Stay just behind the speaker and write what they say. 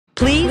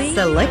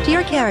select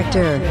your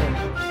character.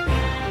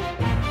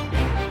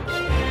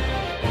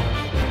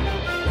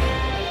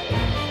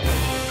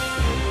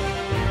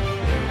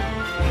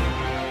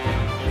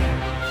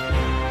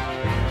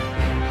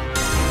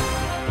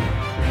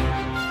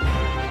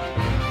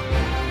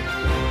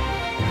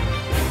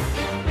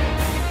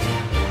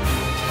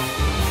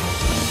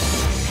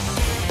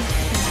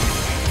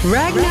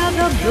 Ragna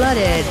the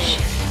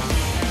Bloodedge.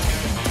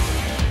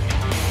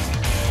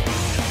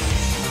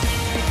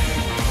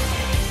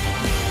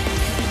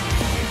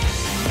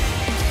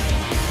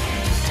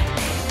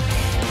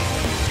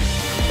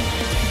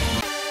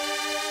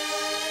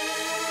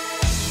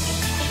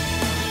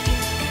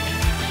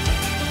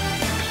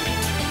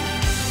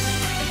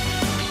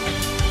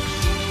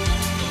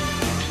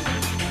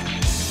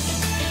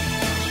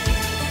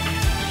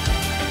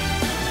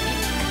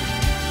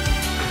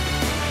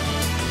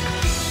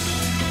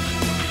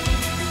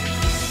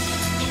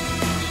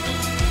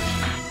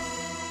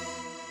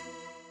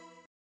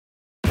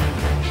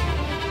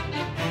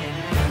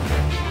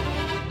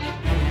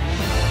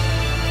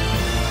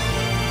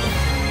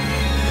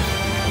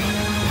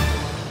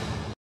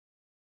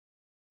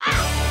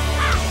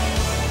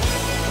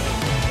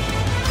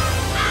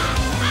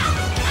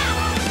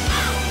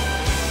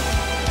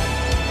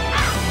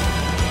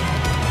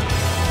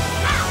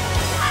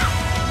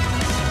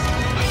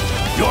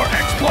 Your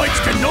exploits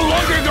can no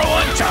longer go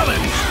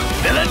unchallenged,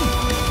 villain!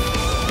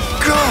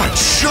 God,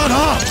 shut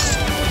up!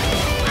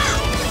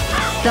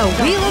 The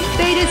Wheel of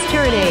Fate is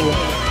turning.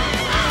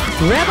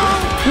 Rebel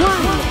 1.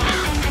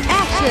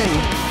 Action!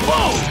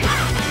 Whoa!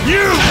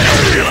 You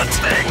ambulance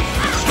thing!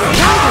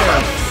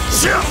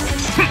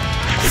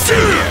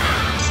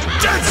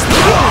 Dead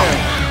strong!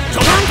 To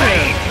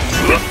pain!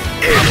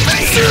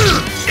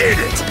 Eat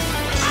it!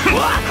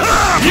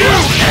 You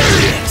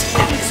idiot!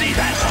 Didn't see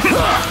that!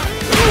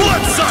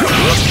 Blood sucker!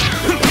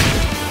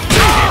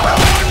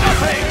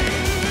 Nothing!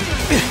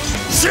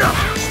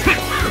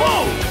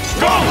 Whoa!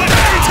 Go with it!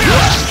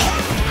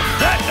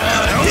 That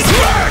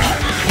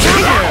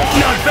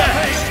not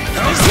bad!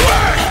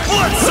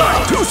 Blood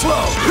sucker! Too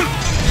slow!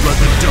 Let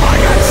me die!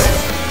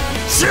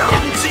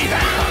 Didn't see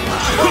that!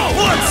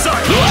 Blood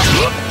sucker!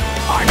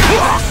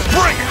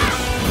 Bring it!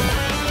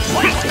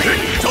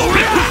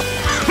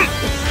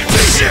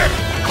 Shit!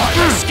 Caught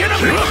the skin of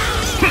it!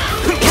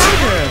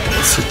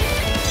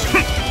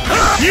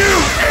 You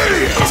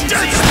idiot!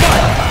 Dead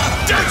spike!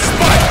 Dead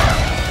spike!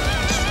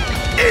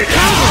 Idiot!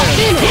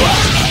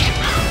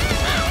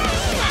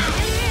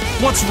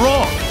 What's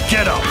wrong?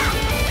 Get up!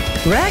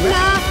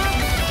 Ragna,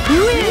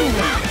 win!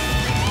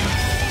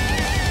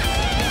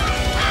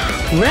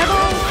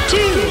 Rebel 2.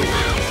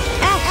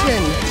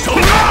 Action!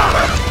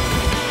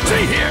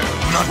 Stay here!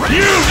 Not ready!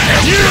 You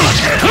idiot!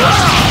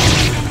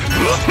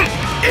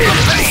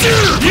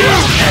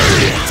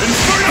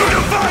 Inferno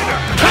Divider!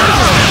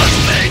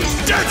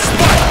 Dead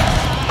spike!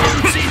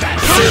 See that?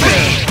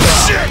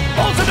 Shit!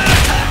 Ultimate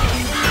attack!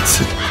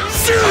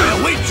 I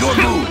await your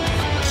move!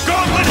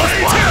 Gauntlet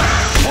attack!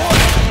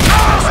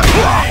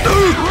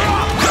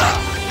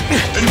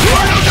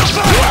 Inferno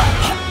Divider!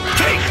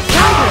 King!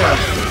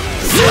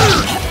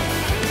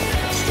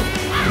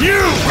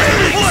 You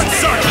idiot! Blood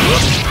sight!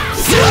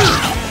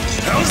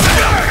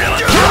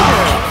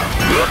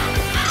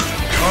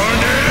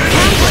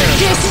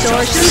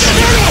 Distortion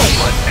finish!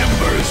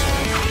 Embers!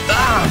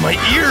 Ah, my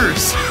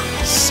ears!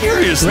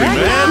 Seriously,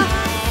 Ragna, man!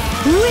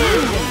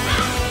 win!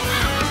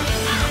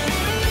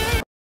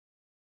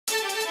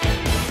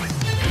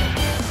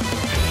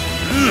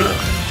 Ugh.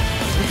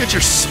 Look at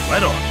your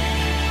sweat on me.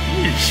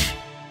 Yeesh.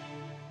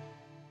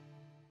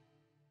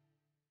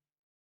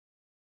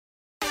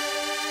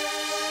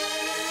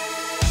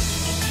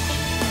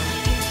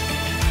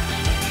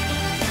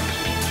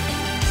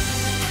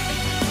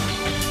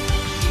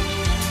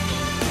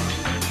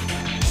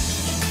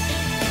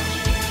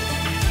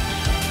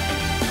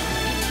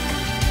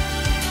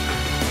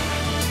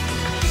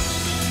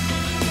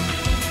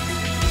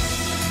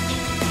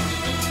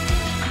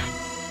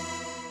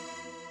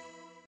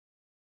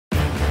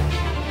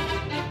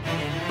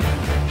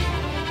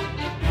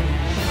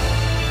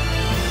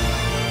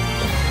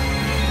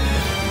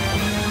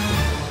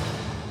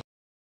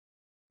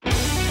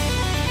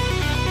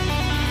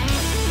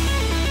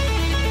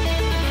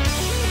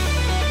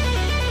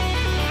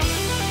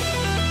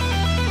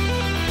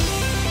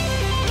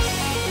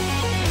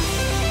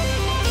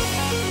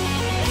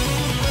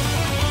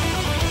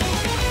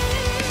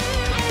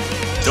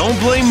 Don't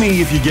blame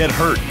me if you get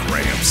hurt,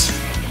 Gramps.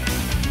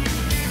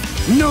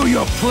 Know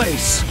your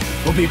place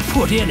will be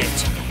put in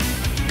it.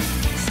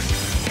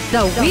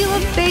 The Wheel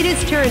of Fate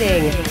is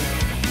turning.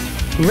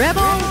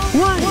 Rebel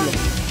 1.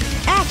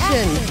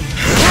 Action!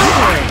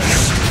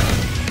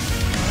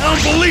 I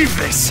don't believe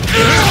this!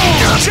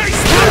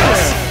 Chase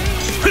this!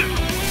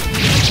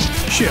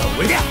 Shall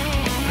we?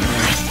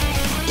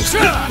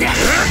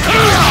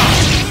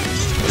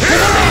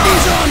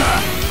 Lady's honor!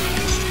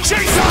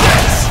 Chase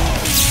this!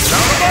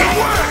 Out of my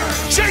way!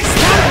 Chase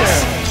this!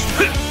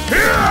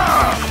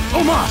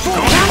 Oh my!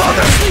 Don't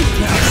bother!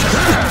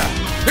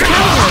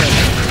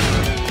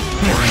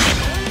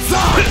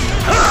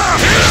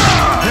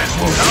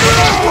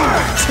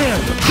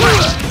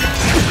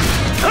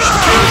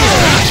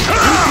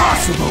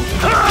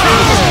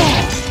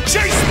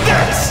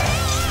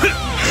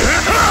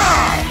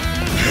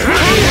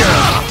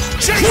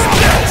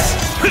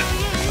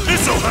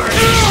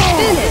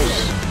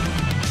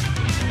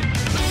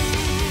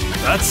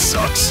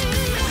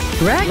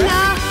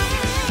 Ragna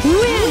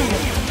win!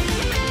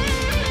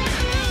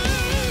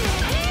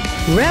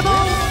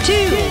 Rebel 2,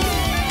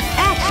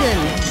 action!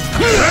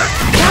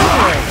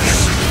 Counter!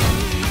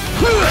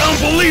 I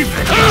don't believe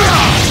it!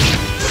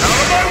 Out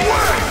of my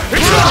way!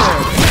 It's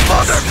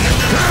mother!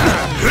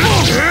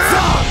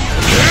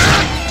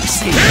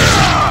 See,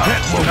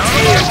 that won't do.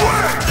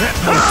 That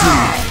won't do.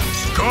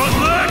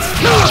 Gauntlet!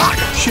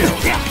 Chill.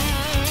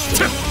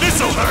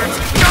 This'll hurt!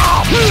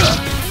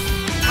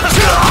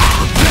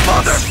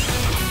 Mother!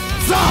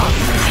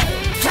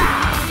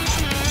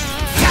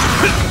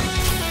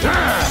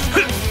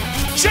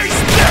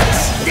 Chase this!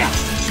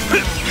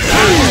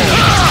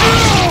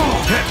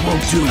 That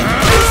won't do.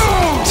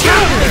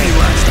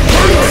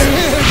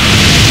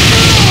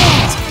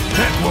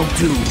 That won't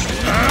do.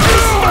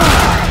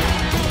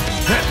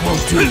 That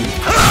won't do.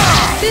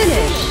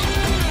 Finish!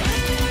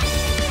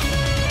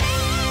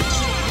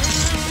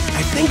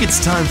 I think it's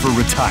time for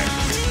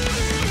retirement.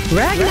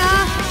 Ragna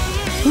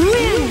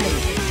win!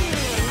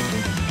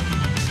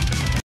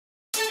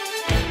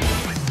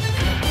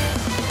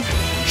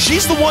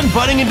 She's the one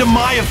butting into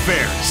my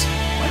affairs.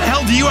 Why the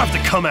hell do you have to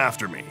come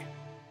after me?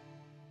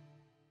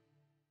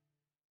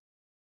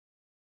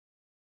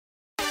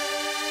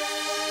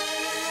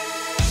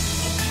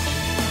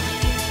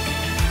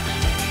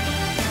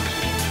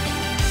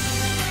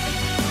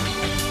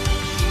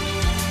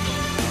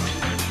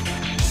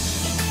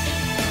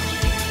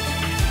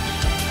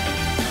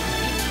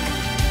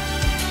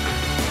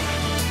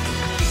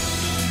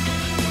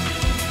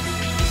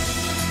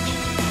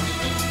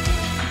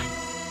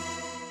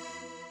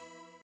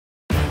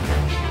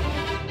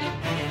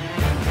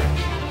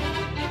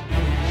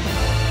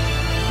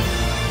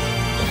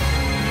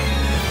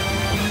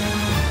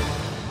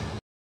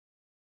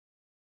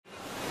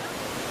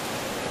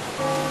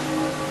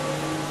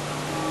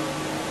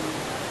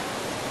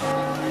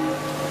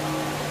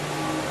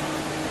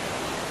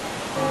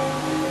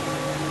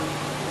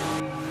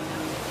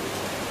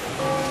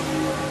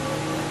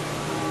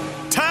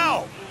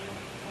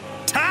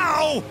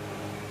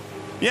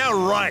 Yeah,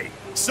 right.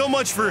 So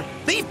much for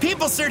leave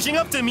people searching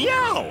up to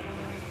meow.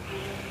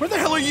 Where the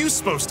hell are you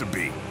supposed to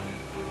be?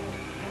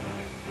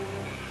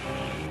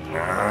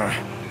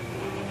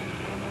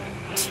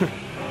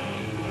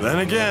 Then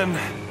again,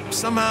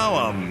 somehow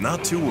I'm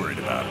not too worried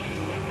about it.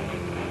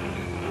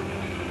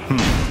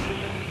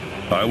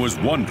 I was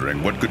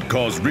wondering what could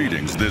cause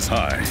readings this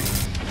high.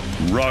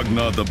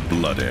 Ragna the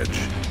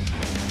Bloodedge.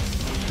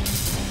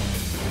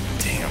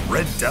 Damn,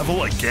 Red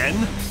Devil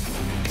again?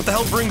 What the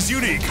hell brings you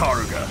to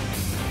Ikaruga?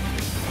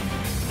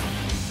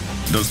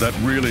 Does that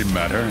really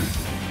matter?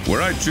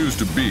 Where I choose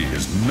to be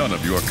is none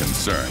of your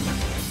concern.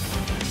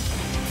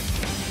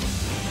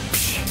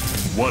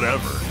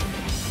 Whatever.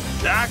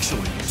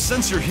 Actually,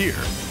 since you're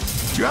here,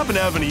 do you happen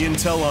to have any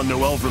intel on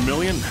Noelle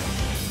Vermillion?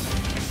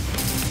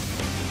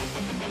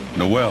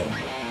 Noelle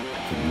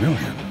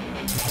Vermillion?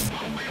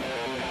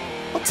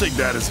 I'll take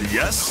that as a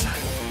yes.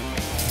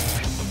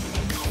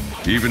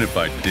 Even if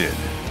I did,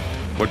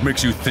 what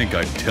makes you think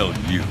I'd tell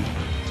you?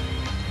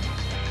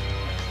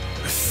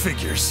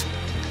 Figures.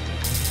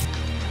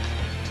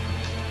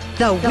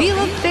 The Wheel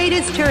of Fate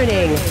is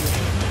turning.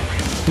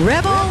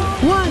 Rebel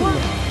 1,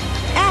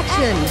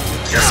 action!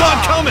 Saw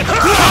it coming!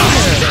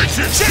 Chase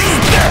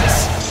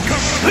this!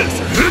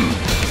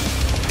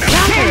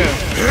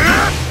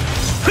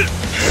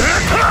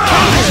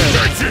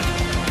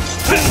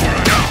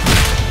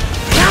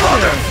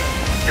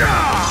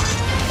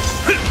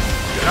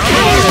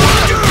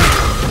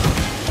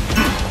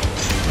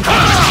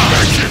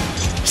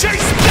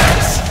 Chase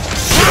this!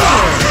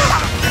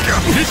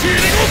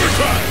 Initiating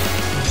overdrive!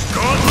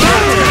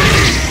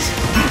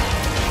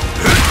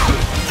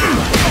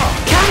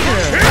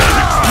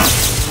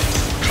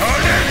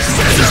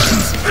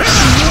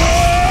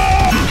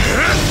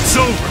 It's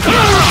over.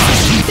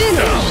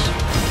 Finish!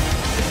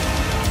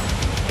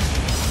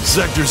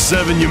 Sector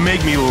 7, you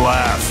make me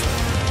laugh.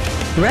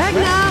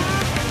 Ragna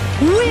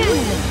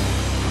win!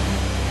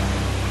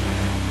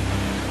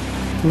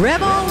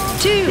 Rebel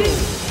 2,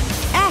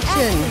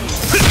 action!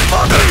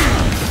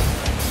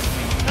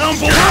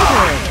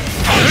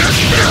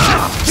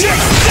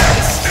 Chase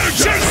this!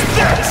 Chase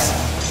this!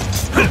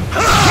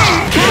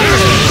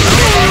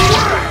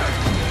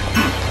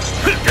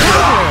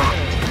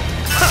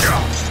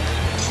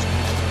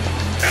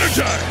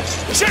 Energize!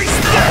 Chase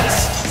this!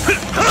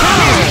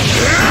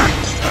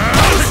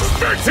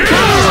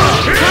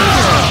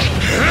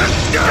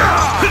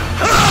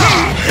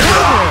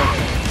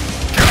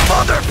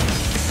 Mother!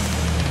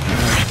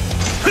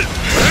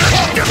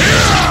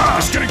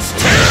 It's getting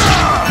stiff!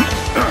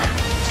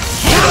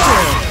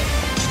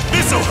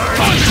 This'll hurt!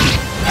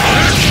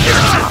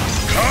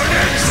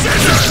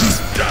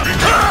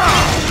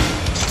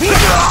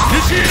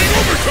 Initiating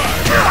overdrive!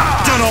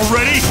 Done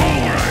already?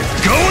 Alright!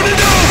 Going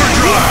into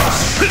overdrive!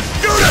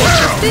 Go to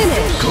hell!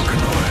 Finish!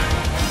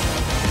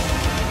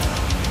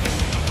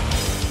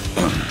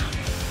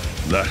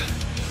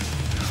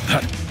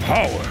 That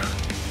power!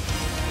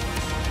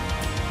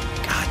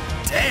 God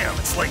damn,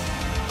 it's like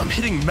I'm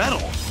hitting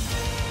metal.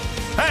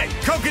 Hey,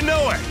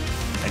 Kokonoe!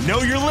 I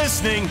know you're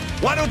listening.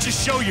 Why don't you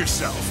show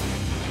yourself?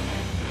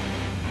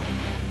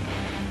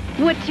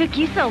 What took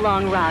you so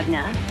long,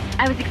 Ragna?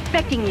 I was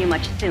expecting you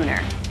much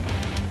sooner.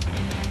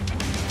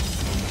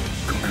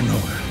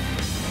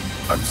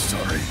 I'm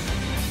sorry.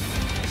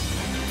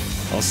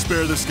 I'll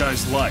spare this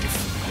guy's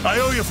life. I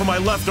owe you for my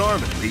left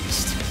arm at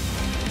least.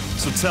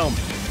 So tell me,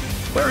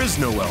 where is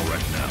Noelle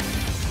right now?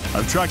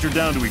 I've tracked her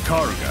down to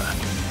Ikaruga.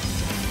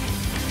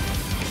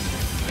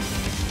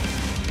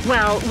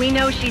 Well, we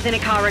know she's in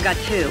Ikaruga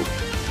too.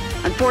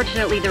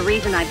 Unfortunately, the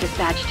reason I've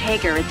dispatched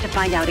Hager is to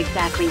find out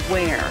exactly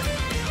where.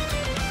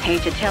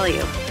 Hate to tell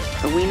you,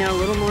 but we know a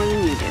little more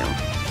than you do.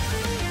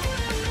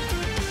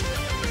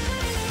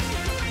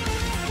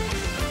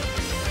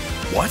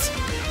 What?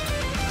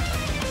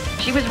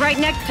 She was right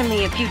next to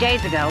me a few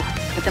days ago,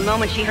 but the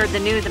moment she heard the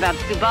news about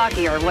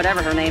Tsubaki, or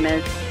whatever her name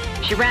is,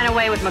 she ran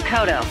away with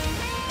Makoto.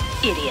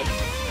 Idiot.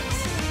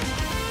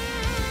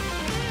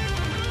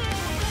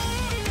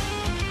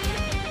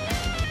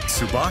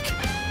 Tsubaki?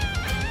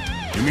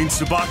 You mean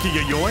Tsubaki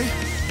Yayoi?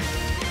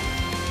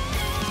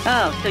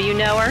 Oh, so you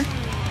know her?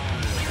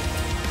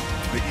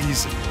 The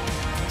easy,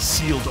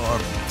 sealed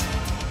armament.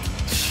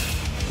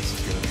 This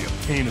is gonna be a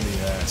pain in the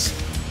ass.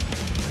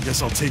 I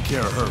guess I'll take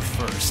care of her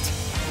first.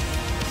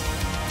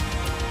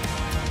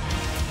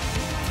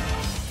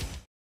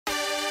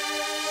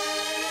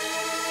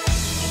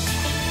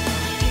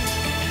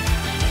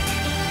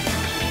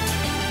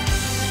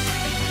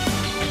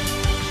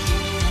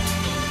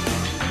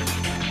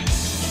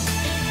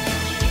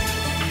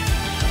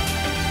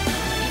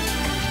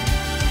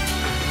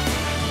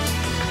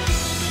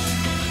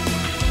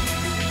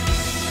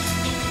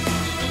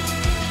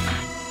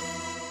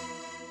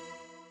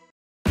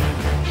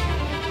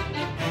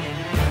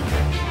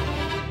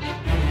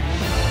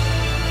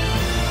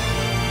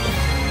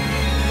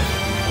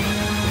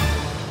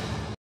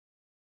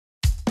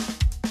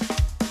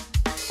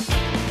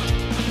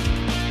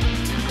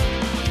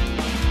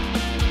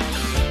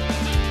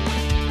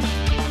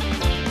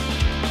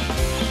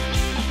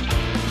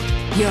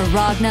 You're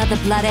Ragna the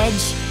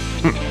Bloodedge?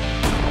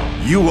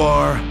 You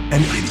are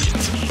an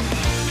idiot.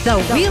 The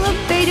Wheel of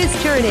Fate is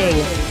turning.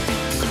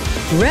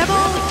 Rebel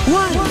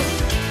 1.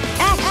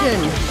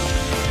 Action.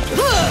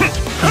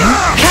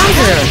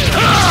 Counter.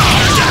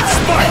 Death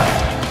Spike!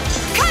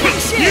 Cutting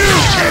shit! You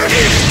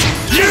idiot!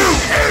 You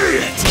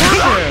idiot!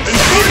 Counter.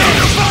 Including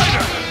the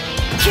fighter!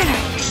 Killer!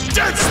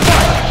 Death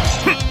Spike!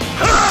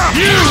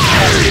 You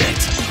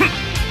idiot!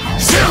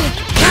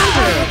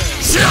 Counter!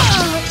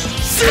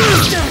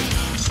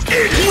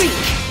 Weak!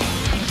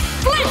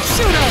 Flint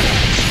shooter!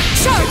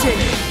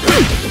 Charging!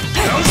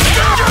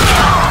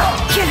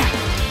 Killer!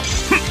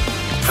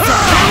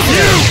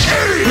 You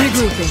idiot!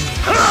 Regrouping!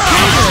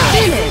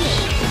 Finish.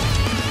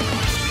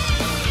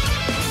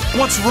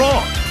 What's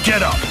wrong?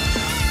 Get up!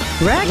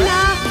 Ragna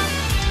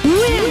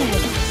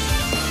wins.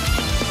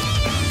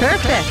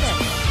 Perfect.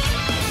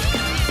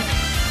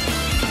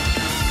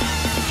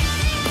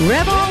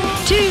 Rebel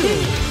 2.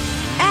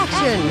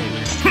 Action.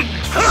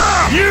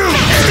 You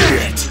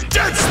idiot!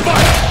 Dead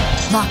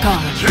Spike! Lock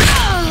on!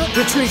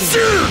 Retreating!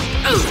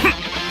 Counter.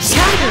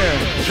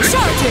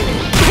 Charging!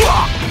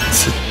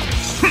 Counter.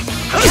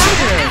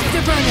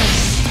 Afterburner!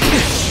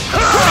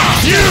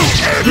 You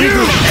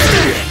idiot!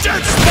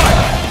 Dead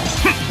Spike!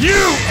 You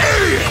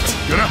idiot!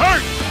 Gonna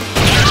hurt!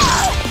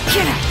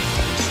 Killer!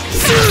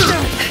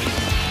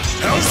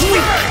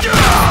 Hellspark!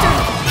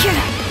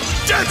 Killer!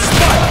 Dead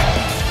Spike!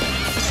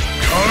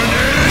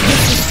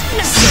 Carnage!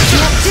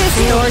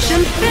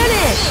 Distortion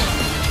finish.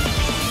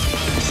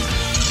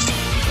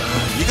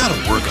 You gotta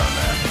work on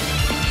that.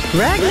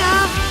 Ragna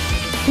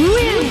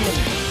wins.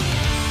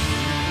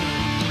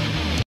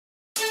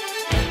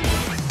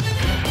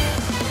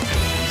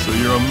 So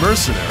you're a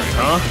mercenary,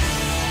 huh?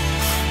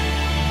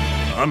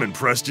 I'm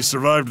impressed you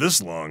survived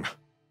this long.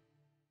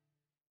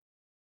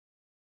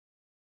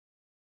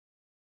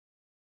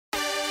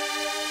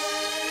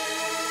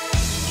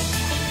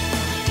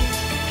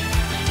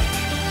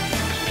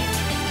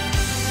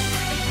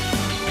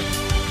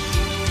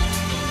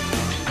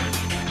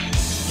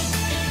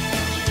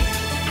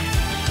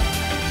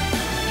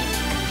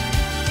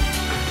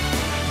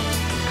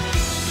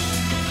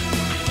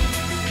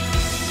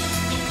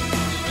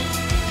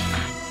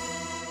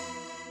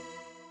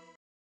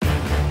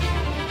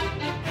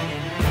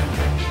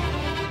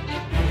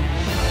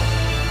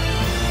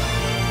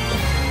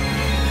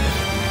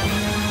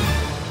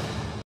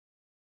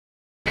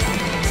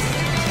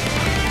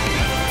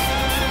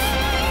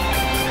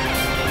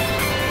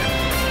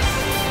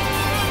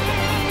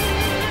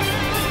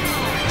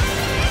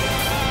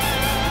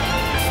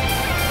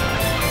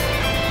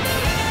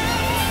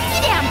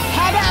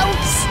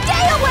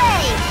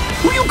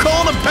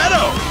 Calling a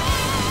pedo!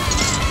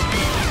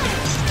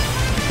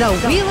 The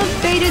Wheel of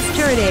Fate is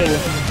turning.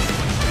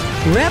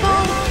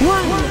 Rebel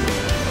 1.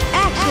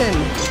 Action.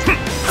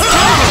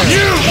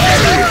 You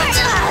idiot!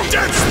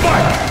 Dead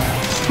Spike!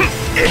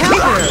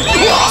 Counter.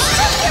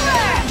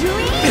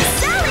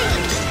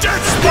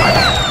 Dead Spike!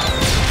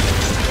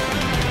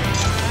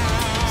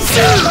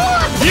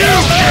 You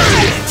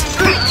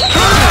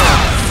idiot!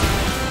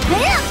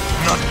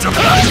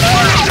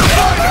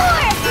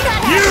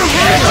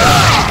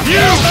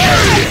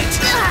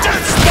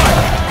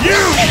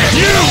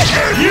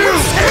 You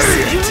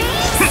idiot!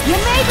 You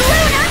made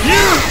Luna!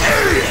 You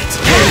idiot!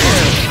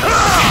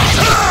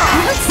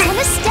 Let's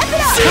gonna step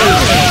it up!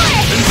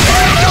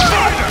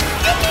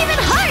 Didn't even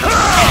hurt!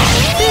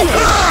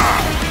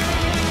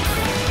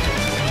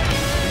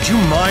 Would you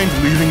mind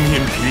leaving me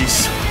in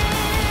peace?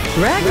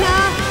 Ragna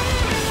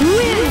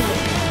win.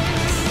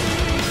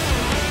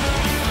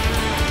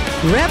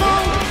 Rebel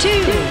 2.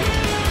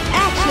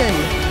 Action.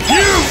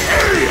 You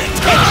idiot!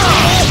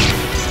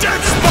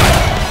 Dead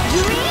spike!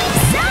 Dream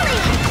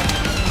Sally!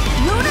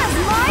 Luna's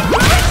mind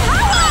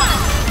power!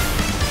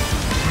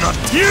 Not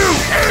you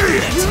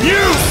idiot!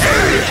 You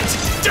idiot!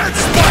 Dead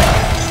spike!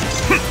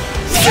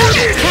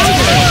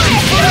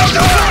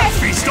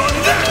 Feast on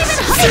this!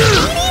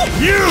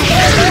 You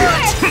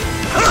idiot!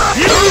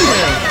 You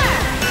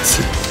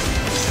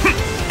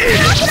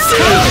idiot!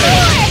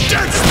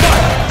 Dead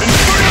spike!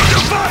 Inferno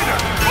divider!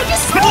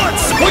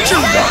 What you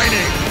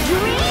whining?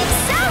 Dream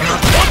Sally!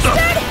 What the?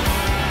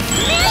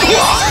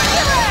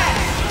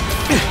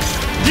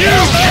 You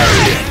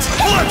idiot!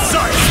 Blood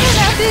sight!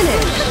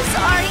 Finish. I'm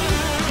sorry.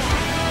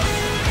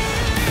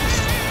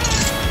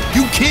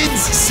 You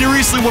kids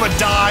seriously want to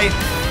die?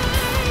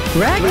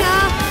 Ragna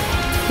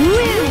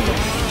win.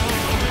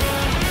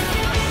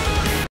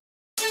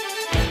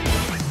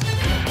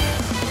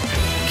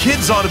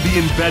 Kids ought to be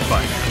in bed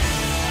by now.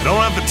 I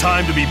don't have the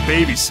time to be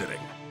babysitting.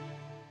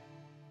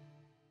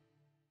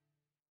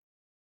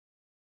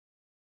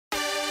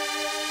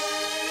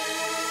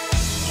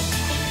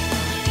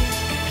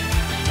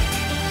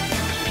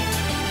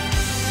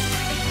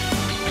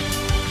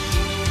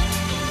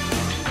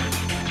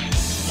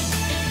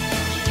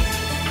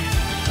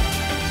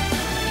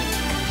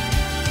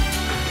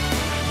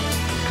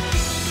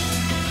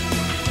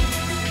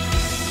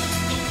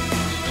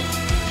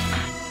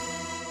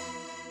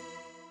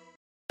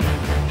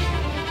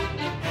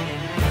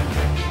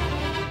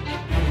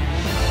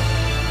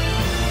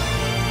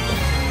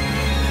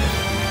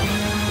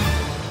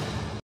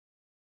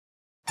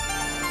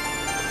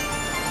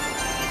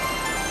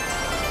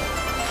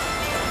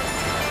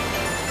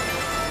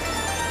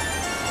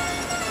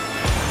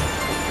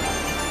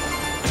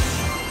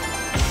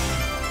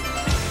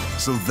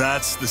 So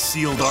that's the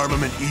sealed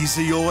armament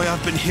Izayoi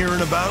I've been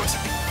hearing about?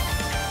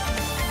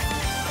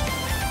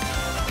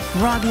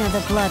 Ragna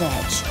the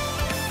Bloodedge.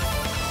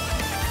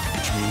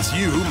 Which means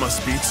you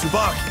must be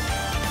Tsubaki.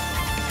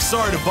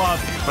 Sorry to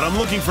bother you, but I'm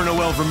looking for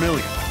Noelle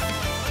Vermillion.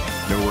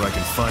 Know where I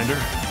can find her?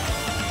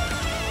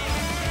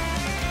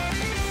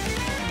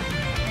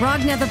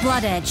 Ragna the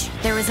Bloodedge,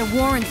 there is a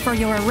warrant for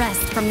your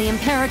arrest from the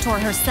Imperator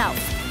herself.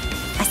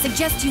 I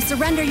suggest you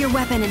surrender your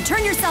weapon and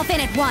turn yourself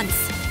in at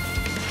once.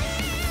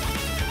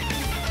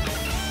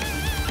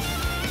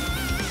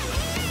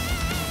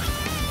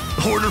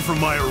 Order for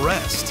my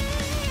arrest?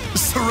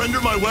 Surrender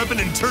my weapon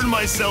and turn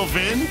myself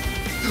in?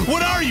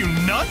 What are you,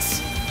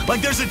 nuts? Like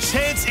there's a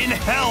chance in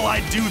hell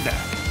I'd do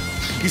that.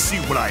 You see,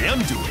 what I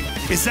am doing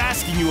is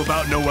asking you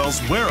about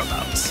Noelle's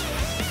whereabouts.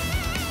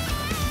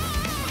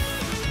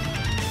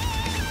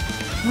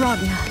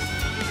 Ragna,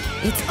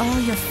 it's all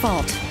your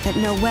fault that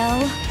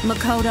Noelle,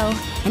 Makoto,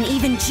 and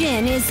even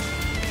Jin is...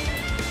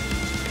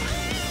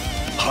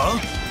 Huh?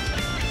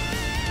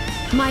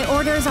 My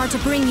orders are to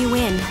bring you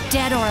in,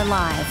 dead or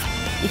alive.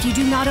 If you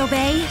do not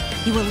obey,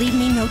 you will leave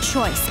me no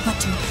choice but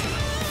to...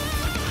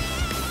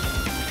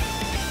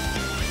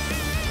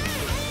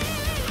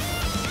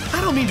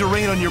 I don't mean to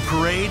rain on your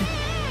parade,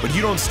 but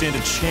you don't stand a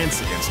chance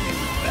against me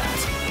with that.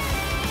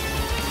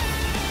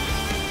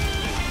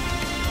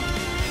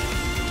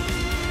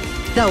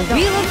 The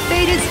Wheel of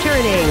Fate is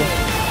turning.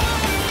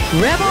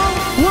 Rebel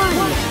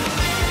 1.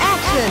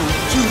 Action.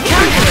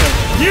 Counter.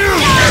 You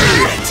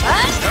idiot!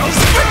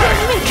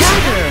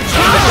 Counter.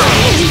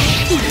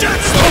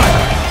 Dead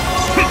spot!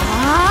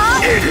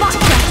 Idiot!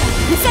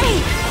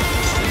 Say!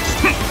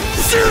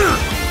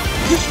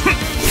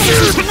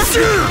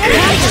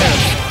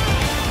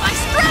 My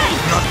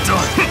strength! Not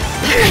done!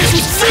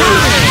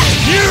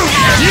 You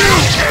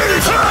idiot!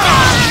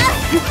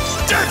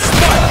 Dead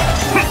spot!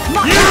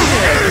 You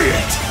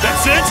idiot!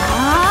 That's it?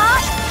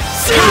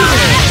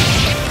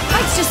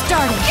 Fight's just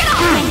starting. Get off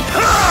me!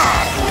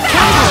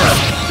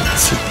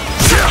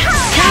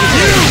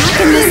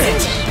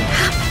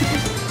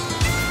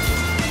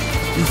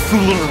 You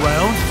fooling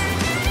around?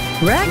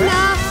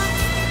 Ragna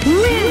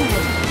win.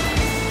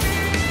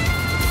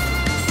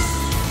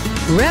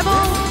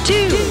 Rebel 2.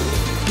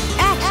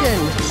 Action.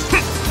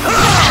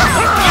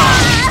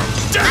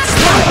 Dead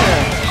spot!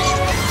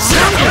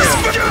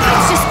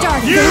 Fight's just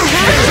starting. You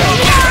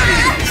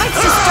Fight's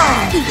just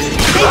starting.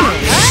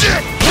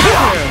 shit!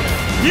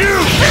 You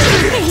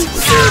idiot!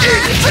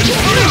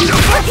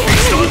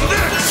 Feast on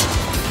this!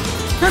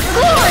 For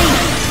glory!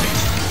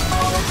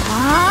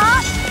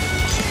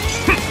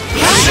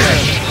 Shit!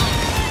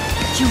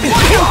 You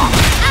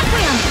want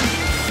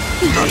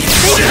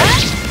Shit!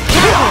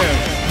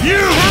 You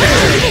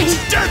idiot!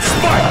 Dead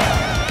spike!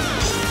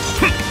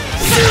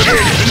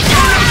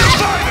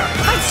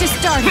 Fight's just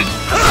starting.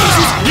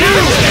 You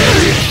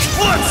idiot!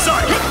 Blood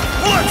sight!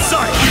 Blood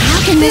sight! How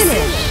can this...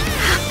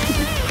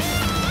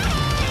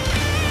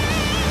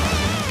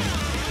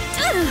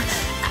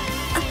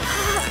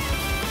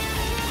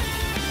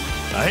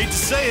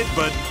 say it,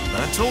 but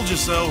I told you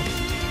so.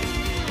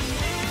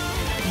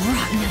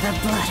 Ragna The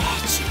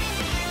Bloodedge.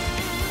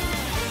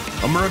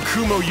 A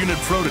Murakumo unit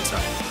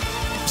prototype.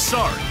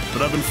 Sorry,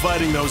 but I've been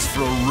fighting those for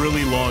a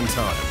really long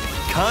time.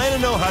 Kinda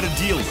know how to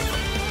deal with them.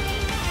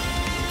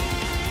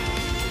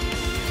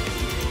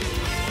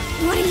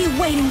 What are you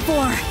waiting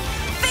for?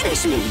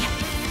 Finish me!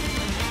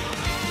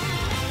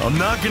 I'm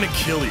not gonna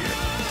kill you.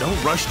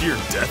 Don't rush to your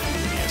death, you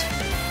idiot.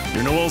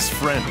 You're Noel's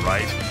friend,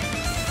 right?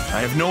 I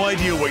have no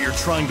idea what you're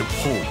trying to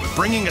pull, but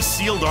bringing a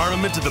sealed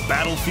armament to the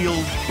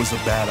battlefield was a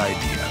bad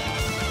idea.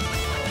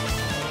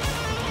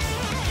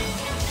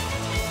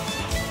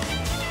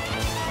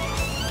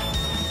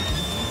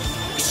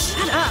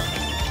 Shut up!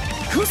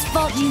 Whose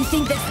fault do you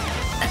think this...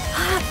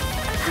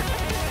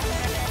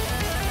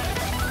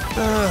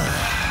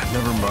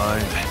 Never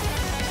mind.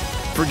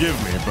 Forgive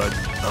me, but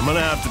I'm gonna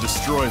have to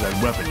destroy that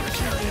weapon you're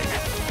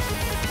carrying.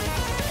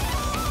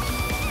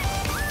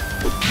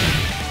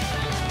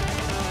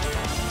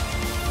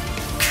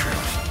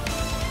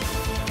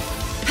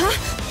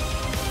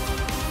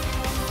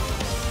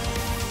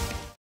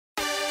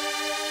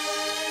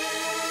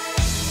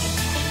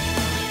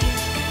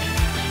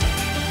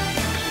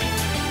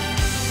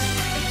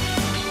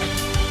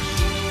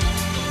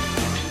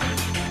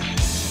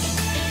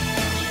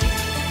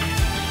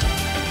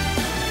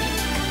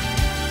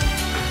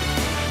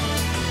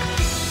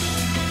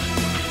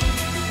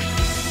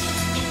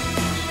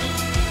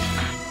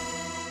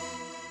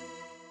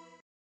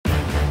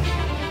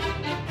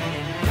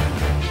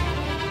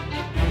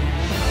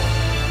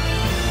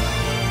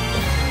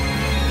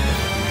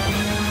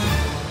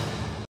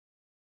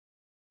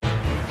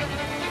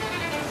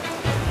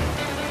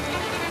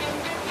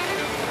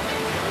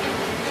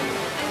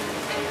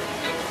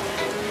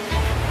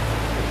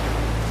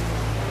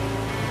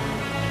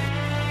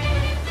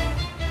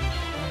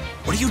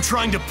 What are you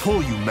trying to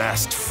pull, you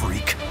masked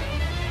freak?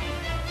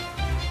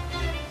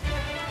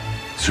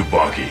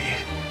 Tsubaki,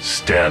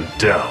 stand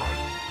down.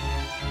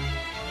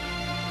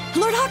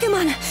 Lord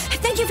Hakuman,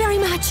 thank you very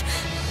much!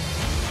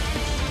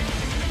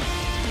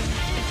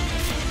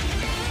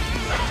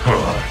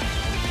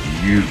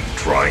 You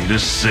trying to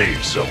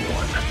save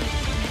someone.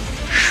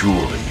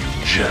 Surely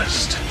you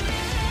jest.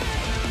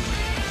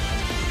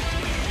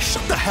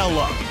 Shut the hell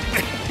up!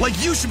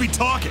 Like you should be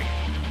talking!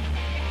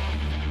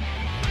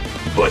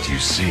 But you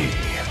see,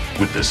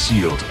 with the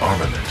sealed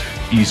armament,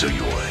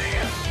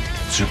 Izuyoi,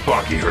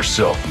 Tsubaki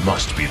herself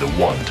must be the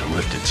one to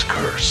lift its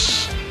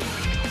curse.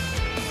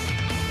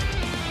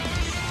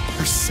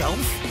 Herself?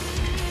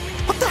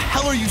 What the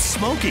hell are you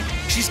smoking?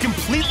 She's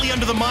completely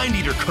under the Mind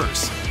Eater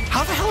curse.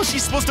 How the hell is she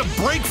supposed to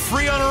break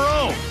free on her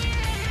own?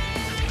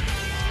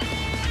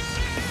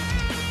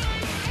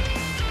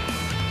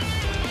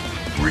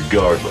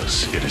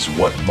 Regardless, it is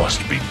what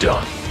must be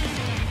done.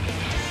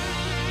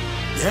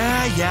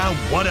 Yeah,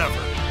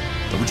 whatever.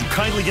 But would you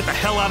kindly get the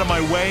hell out of my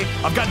way?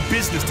 I've got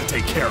business to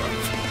take care of.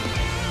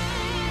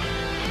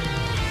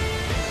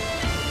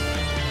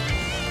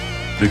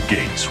 The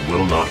gates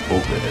will not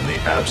open in the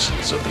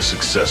absence of the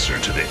successor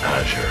to the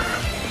Azure.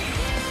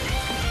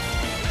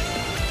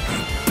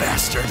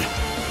 Bastard.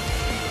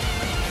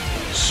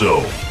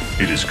 So,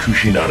 it is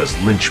Kushinada's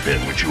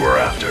linchpin which you are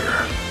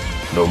after.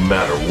 No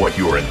matter what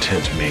your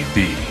intent may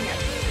be,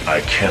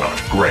 I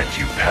cannot grant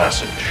you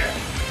passage.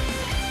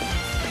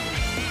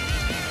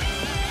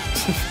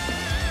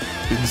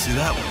 Didn't see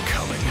that one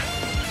coming.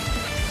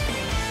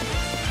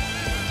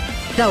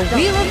 The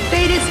Wheel of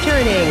Fate is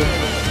turning.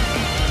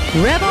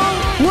 Rebel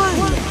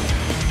 1.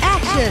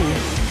 Action.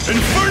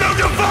 Inferno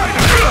Divine!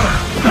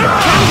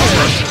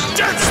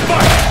 Dead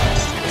Spike!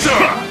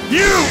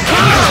 You!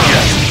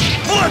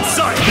 Blood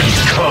Sight!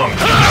 Come!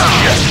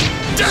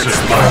 Dead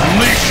Spike!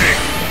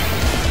 Unleashing!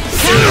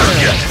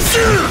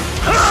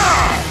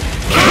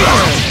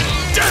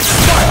 Dead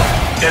Spike!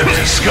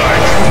 Empty Sky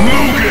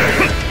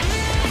Mugen!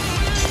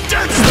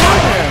 Dead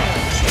Spike!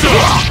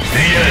 The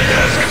end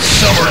has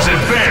Summer's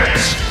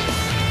advance!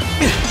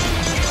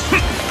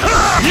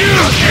 You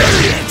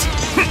idiot!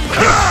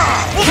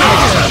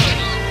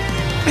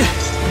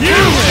 You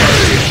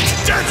idiot!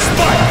 Dead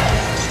Spike!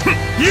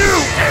 You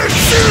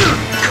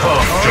idiot!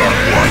 Come, Dark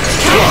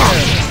One!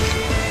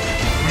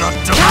 I'm not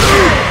done.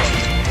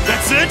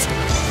 That's it?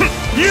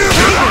 You!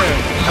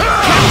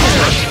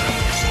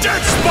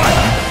 Dead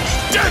Spike!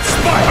 Dead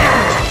Spike!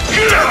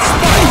 Dead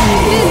Spike!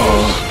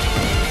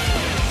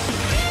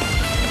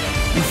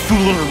 You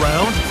fooling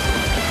around?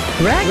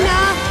 Ragna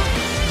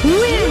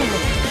win.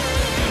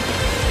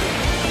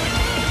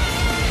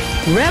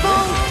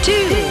 Rebel 2.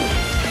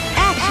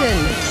 Action.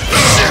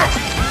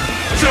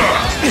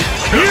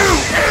 You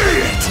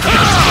idiot!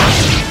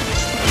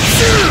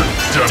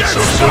 Done Dead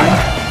so Spike!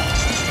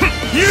 soon?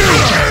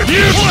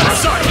 You Blood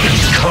Sight!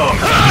 Come!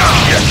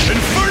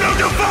 Inferno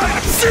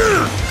Divine!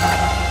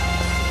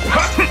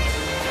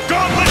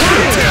 Gauntlet!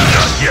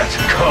 Not yet!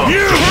 Come!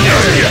 You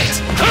Not yet!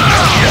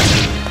 Not yet!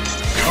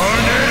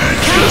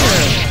 Carnage!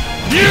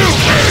 You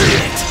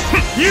idiot!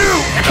 You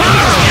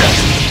idiot!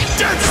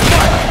 Dead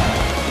Spike!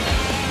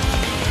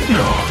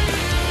 No!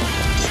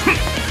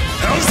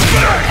 Hell's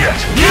back! Not yet!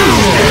 You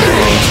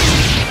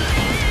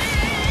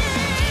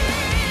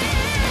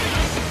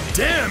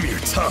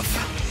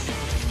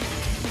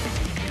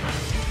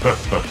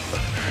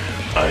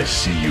I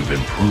see you've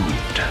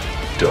improved,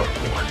 Dark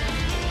One.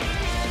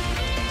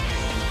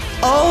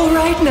 All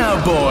right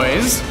now,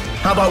 boys.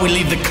 How about we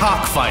leave the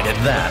cockfight at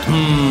that,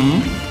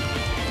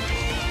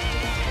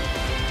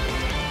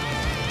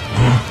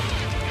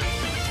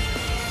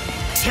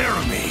 Tear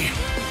me!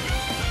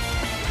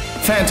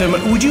 Phantom,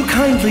 would you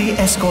kindly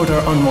escort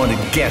our unwanted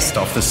guest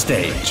off the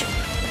stage?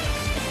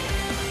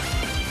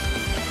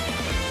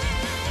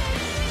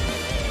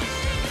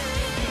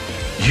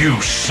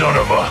 You son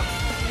of a...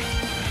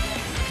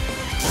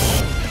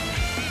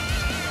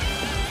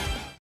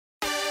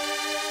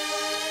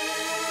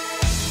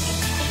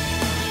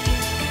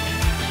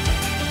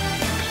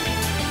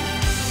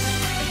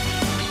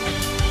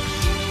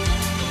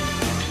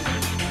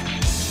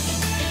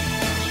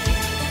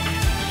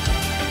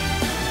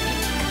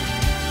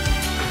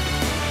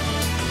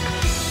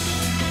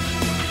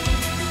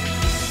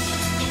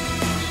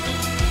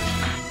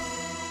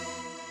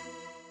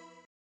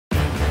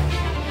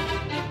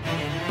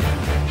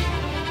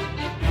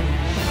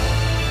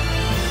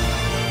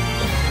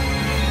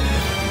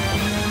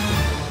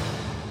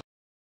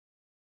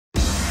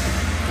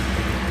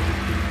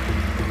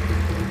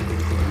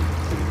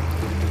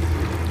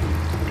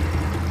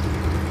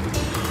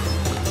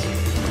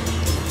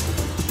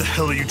 What the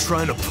hell are you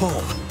trying to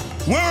pull?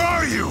 Where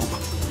are you?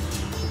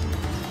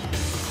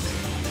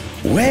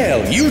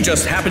 Well, you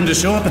just happened to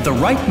show up at the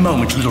right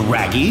moment, little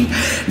Raggy.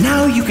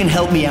 Now you can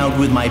help me out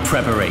with my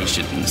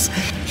preparations.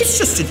 It's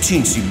just a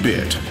teensy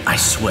bit, I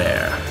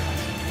swear.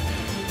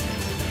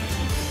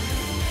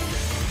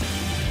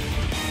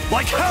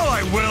 Like hell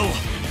I will!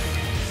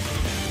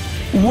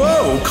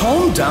 Whoa,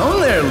 calm down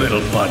there,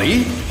 little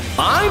buddy.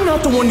 I'm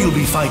not the one you'll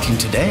be fighting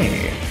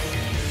today.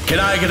 Can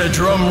I get a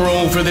drum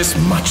roll for this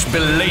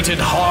much-belated,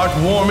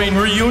 heartwarming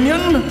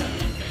reunion?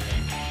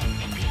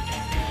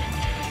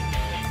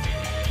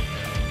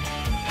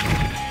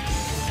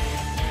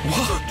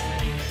 What?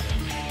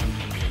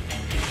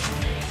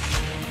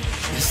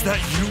 Is that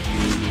you?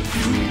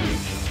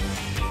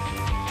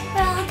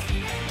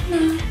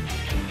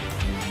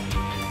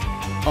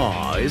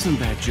 Aw, isn't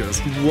that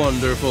just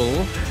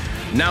wonderful?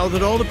 Now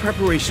that all the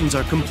preparations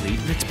are complete,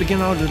 let's begin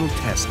our little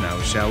test now,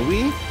 shall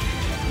we?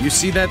 You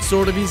see that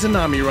sword of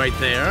Izanami right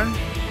there?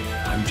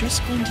 I'm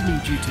just going to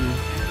need you to...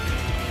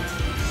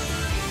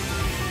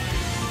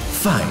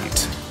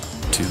 Fight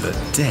to the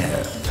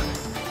death.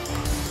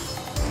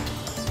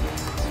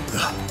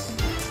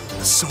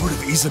 The sword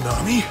of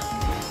Izanami?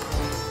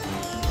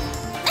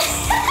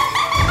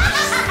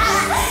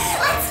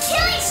 Let's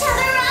kill each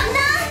other,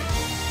 Ragna!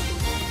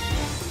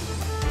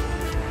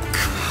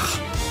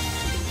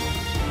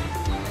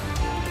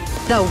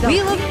 The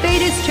Wheel of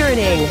Fate is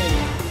turning.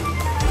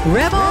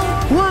 Rebel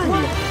 1.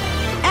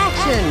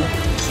 Action.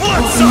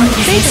 Blindside!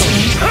 Fatal.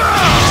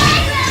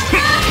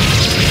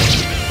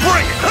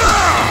 Break!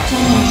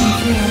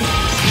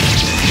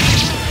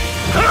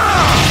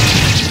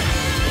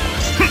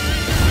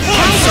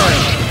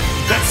 Blindside!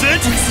 That's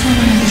it?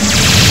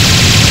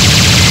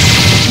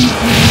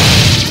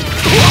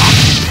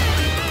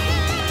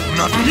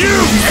 Not you,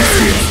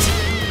 idiot!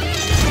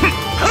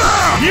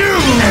 You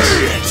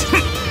idiot!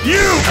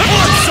 You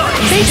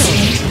blindside! Fatal.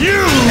 You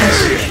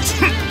idiot!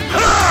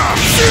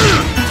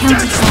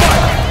 Dead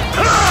spike!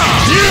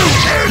 You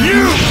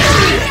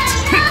idiot!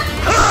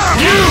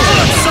 You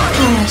blindside!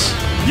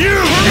 You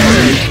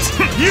idiot!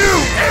 You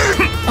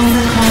idiot!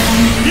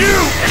 You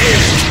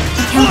idiot!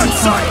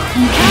 Blindside!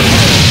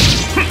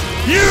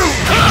 You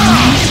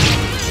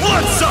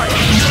blindside!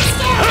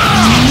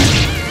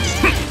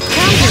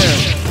 Counter.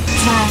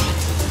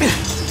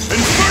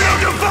 Inferno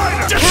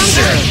Diviner!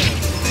 Counter.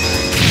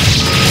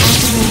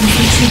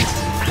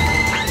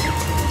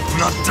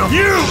 Not done.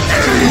 You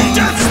idiot!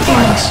 Dead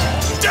spike!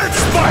 Dead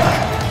spike!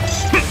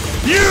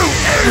 You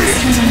idiot!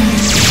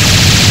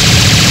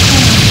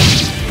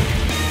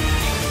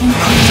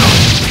 Not done.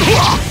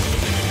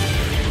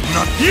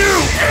 Not you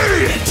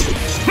idiot!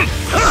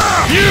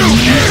 You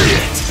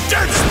idiot!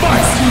 Dead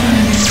spike!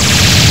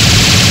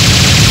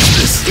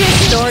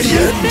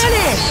 Distortion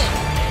finish.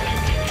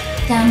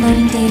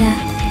 Downloading data.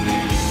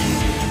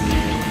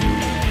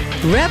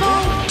 Rebel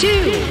 2.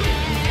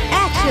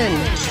 Action.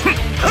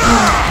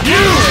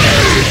 You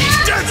idiot!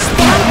 Dead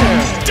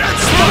spike! Dead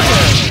spike!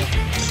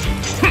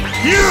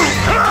 You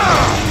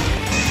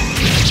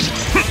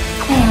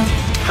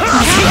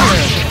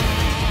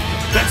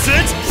That's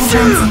it?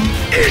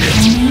 Eat it!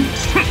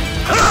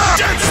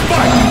 Dead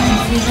spike!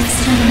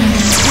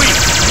 Weak!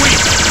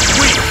 Weak!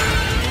 Weak!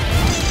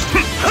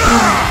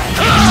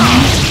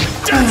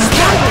 Dead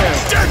spike!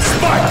 Dead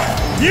spike!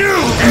 You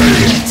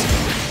idiot!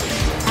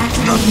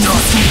 Not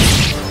done!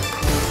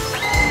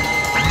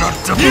 Not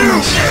done!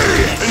 You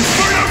idiot!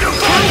 Inferno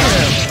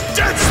Diviner!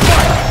 Dead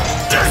spike!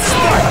 Dead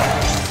spike!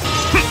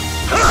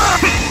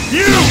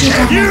 You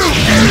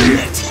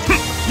idiot!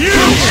 You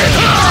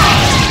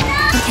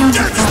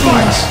Dead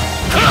spike!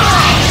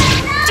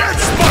 Dead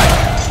spike!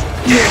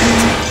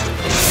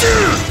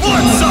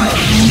 Blindside!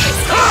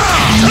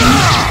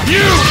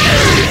 You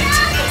idiot!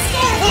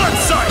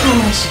 Blindside!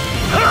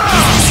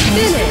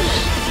 Finish.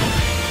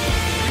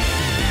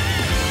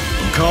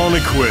 calling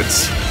it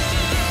quits.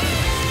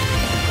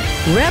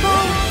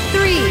 Rebel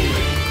 3,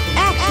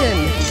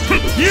 action!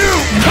 You!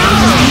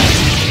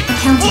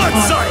 Blood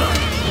sight!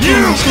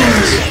 You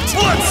idiot!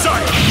 Blood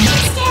sight!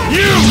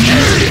 You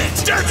idiot!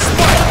 Dead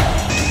spike!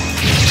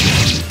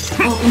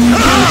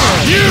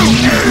 You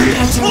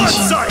idiot! Blood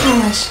sight!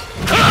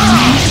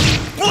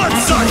 Blood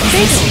sight!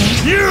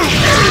 You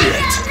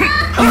idiot!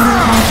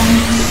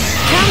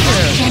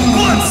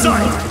 Blood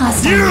sight!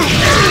 You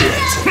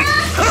idiot!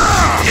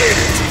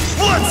 Idiot!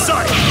 Blood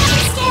sight!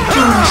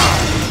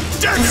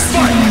 Dead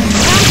spike!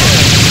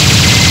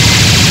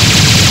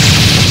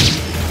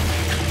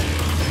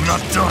 I'm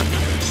not done.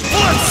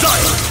 Blood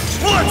sight!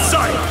 Blood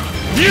sight!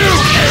 You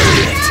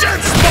idiot!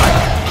 Dead spike!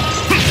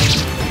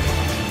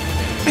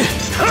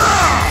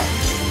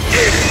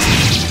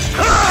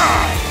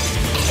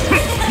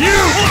 You!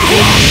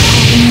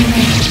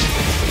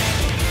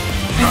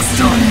 Not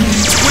done.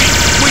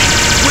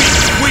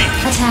 Weak.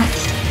 Attack.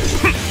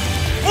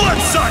 Blood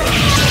sight!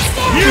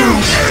 You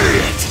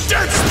idiot!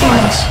 Dead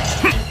spike!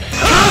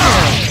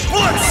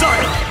 Blood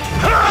sight!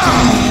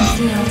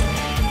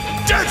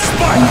 Dead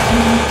spike!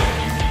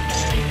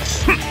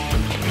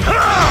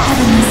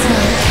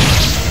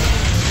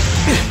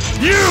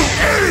 You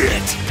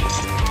idiot!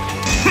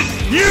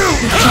 You!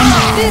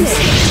 Finish.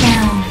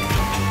 Down.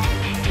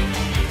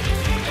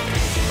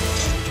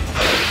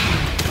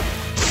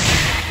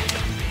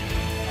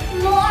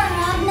 More,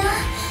 Ragna.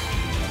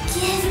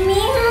 Give me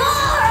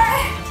more.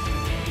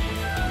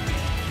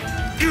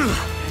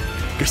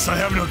 Guess I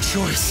have no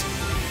choice.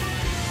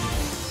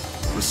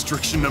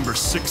 Restriction number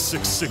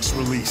 666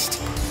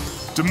 released.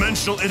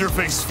 Dimensional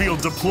interface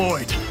field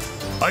deployed.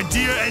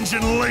 Idea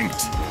engine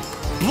linked.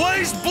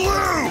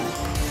 BLAZBLUE!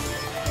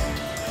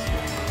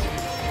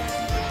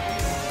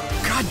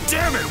 God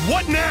damn it,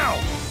 what now?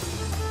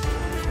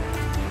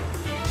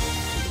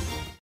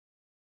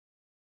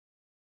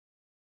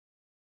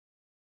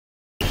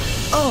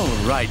 All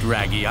right,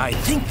 Raggy, I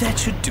think that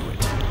should do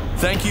it.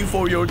 Thank you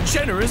for your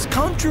generous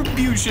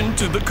contribution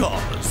to the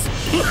cause.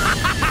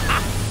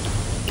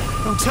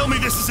 Don't tell me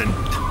this isn't...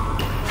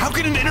 How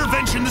can an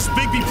intervention this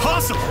big be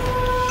possible?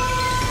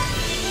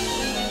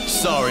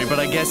 Sorry, but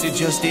I guess it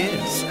just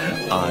is.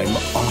 I'm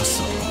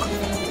awesome.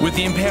 With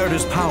the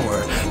Imperator's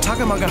power,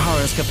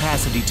 Takamagahara's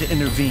capacity to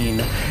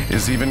intervene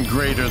is even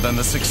greater than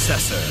the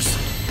successors.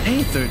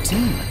 Hey,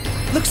 13.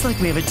 Looks like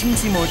we have a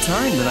teensy more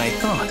time than I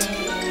thought.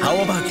 How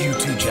about you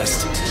two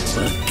just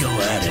go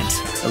at it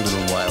a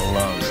little while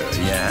longer,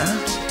 yeah?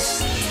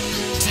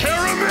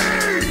 Terra me!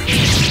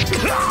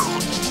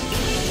 Don't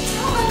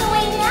look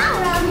away now,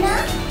 Ragna.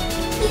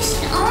 You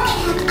should only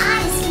have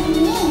eyes for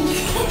me.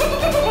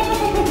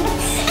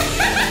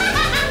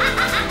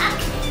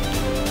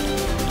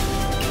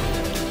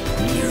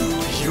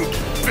 You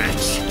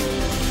bitch!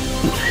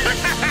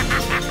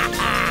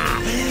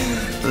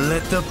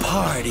 Let the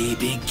party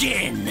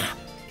begin.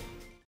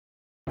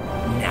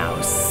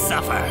 Now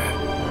suffer.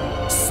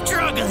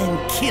 Struggle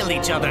and kill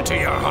each other to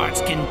your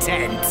heart's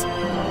content.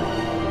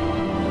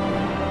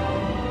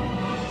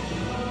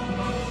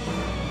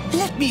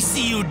 Let me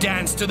see you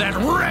dance to that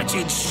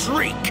wretched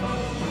shriek.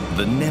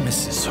 The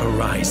Nemesis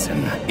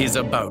horizon is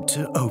about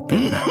to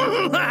open.